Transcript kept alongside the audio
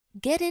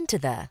Get into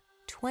the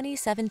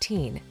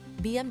 2017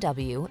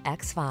 BMW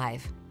X5.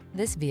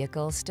 This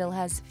vehicle still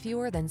has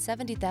fewer than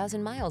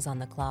 70,000 miles on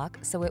the clock,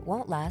 so it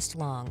won't last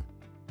long.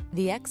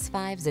 The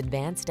X5's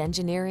advanced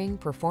engineering,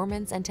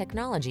 performance, and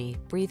technology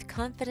breathe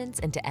confidence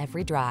into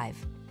every drive.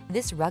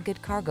 This rugged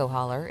cargo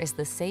hauler is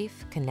the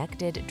safe,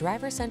 connected,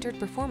 driver-centered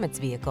performance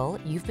vehicle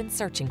you've been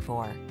searching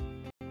for.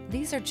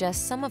 These are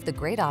just some of the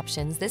great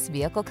options this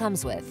vehicle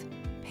comes with: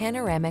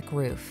 panoramic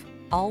roof,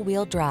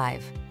 all-wheel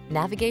drive,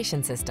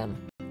 navigation system,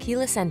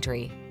 keyless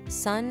entry,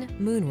 sun,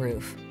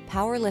 moonroof,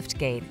 power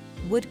liftgate,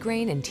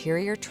 woodgrain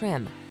interior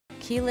trim,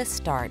 keyless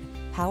start,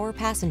 power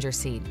passenger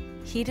seat,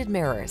 heated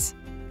mirrors.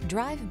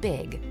 Drive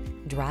big,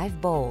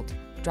 drive bold,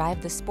 drive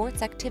the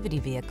sports activity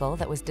vehicle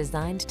that was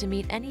designed to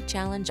meet any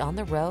challenge on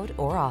the road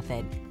or off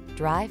it.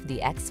 Drive the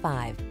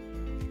X5.